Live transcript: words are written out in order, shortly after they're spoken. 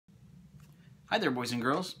Hi there, boys and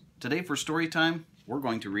girls. Today for story time, we're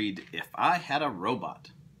going to read If I Had a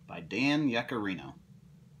Robot by Dan Yaccarino.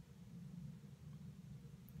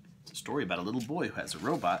 It's a story about a little boy who has a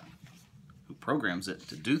robot who programs it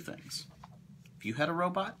to do things. If you had a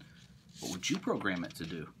robot, what would you program it to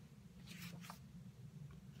do?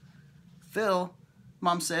 Phil,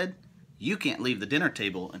 Mom said, you can't leave the dinner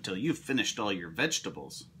table until you've finished all your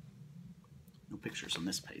vegetables. No pictures on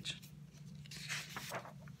this page.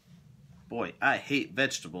 Boy, I hate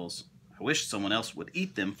vegetables. I wish someone else would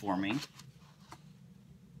eat them for me.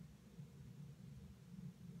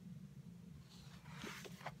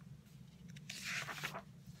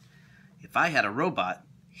 If I had a robot,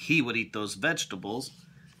 he would eat those vegetables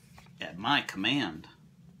at my command.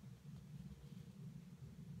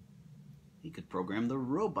 He could program the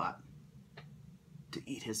robot to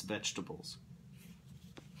eat his vegetables.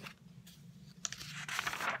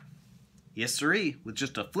 Yes, sirree, with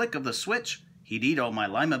just a flick of the switch, he'd eat all my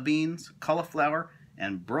lima beans, cauliflower,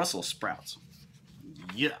 and Brussels sprouts.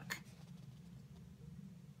 Yuck.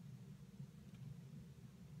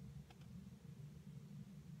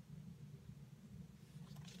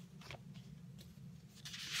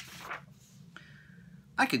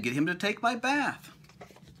 I could get him to take my bath.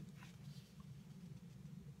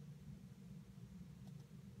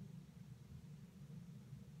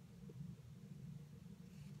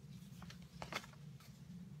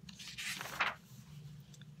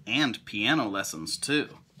 And piano lessons, too.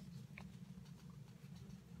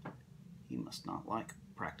 He must not like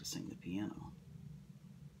practicing the piano.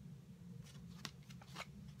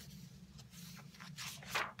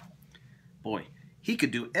 Boy, he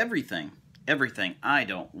could do everything I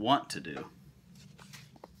don't want to do.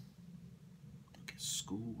 Like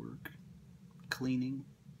schoolwork, cleaning,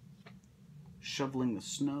 shoveling the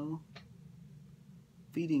snow,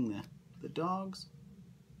 feeding the dogs.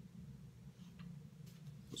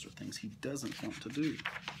 Those are things he doesn't want to do.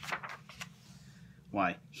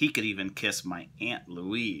 Why, he could even kiss my Aunt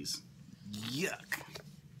Louise. Yuck.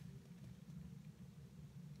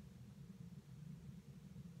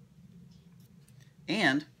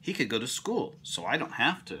 And he could go to school, so I don't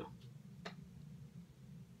have to.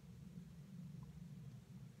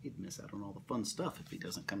 He'd miss out on all the fun stuff if he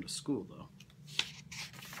doesn't come to school, though.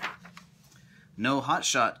 No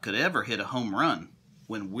hotshot could ever hit a home run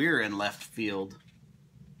when we're in left field.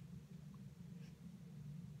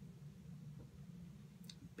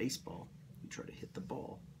 Baseball, you try to hit the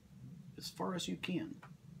ball as far as you can.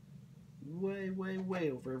 Way, way, way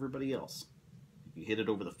over everybody else. If you hit it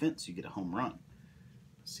over the fence, you get a home run.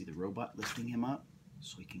 See the robot lifting him up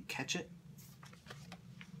so he can catch it?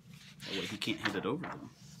 That way he can't hit it over them.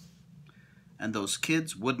 And those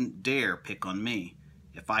kids wouldn't dare pick on me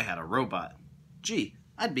if I had a robot. Gee,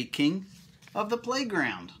 I'd be king of the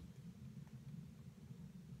playground.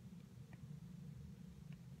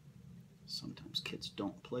 Sometimes kids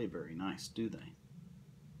don't play very nice, do they?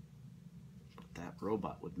 But that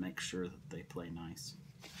robot would make sure that they play nice.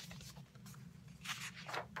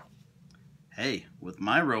 Hey, with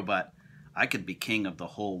my robot, I could be king of the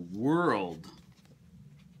whole world.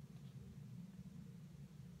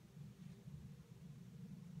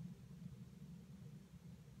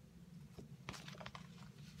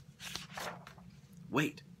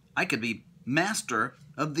 Wait, I could be master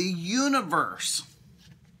of the universe.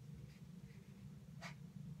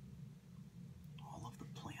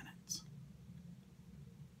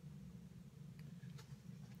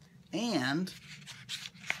 And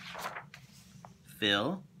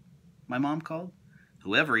Phil, my mom called,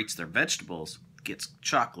 whoever eats their vegetables gets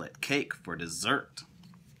chocolate cake for dessert.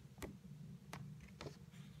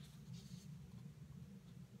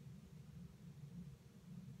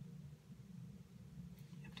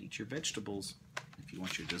 You have to eat your vegetables if you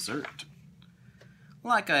want your dessert.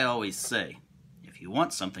 Like I always say, if you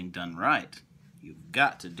want something done right, you've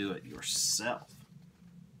got to do it yourself.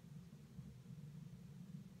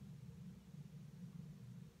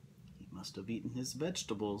 Must have eaten his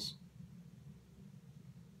vegetables.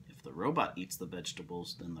 If the robot eats the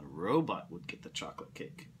vegetables, then the robot would get the chocolate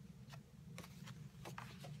cake.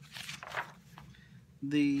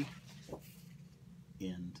 The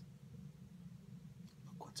end.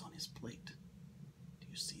 Look what's on his plate. Do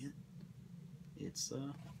you see it? It's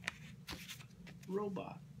a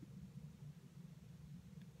robot.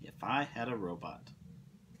 If I had a robot.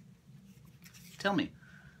 Tell me,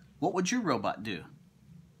 what would your robot do?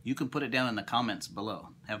 You can put it down in the comments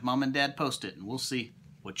below. Have Mom and Dad post it, and we'll see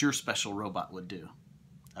what your special robot would do.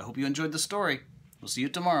 I hope you enjoyed the story. We'll see you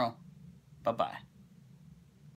tomorrow. Bye-bye.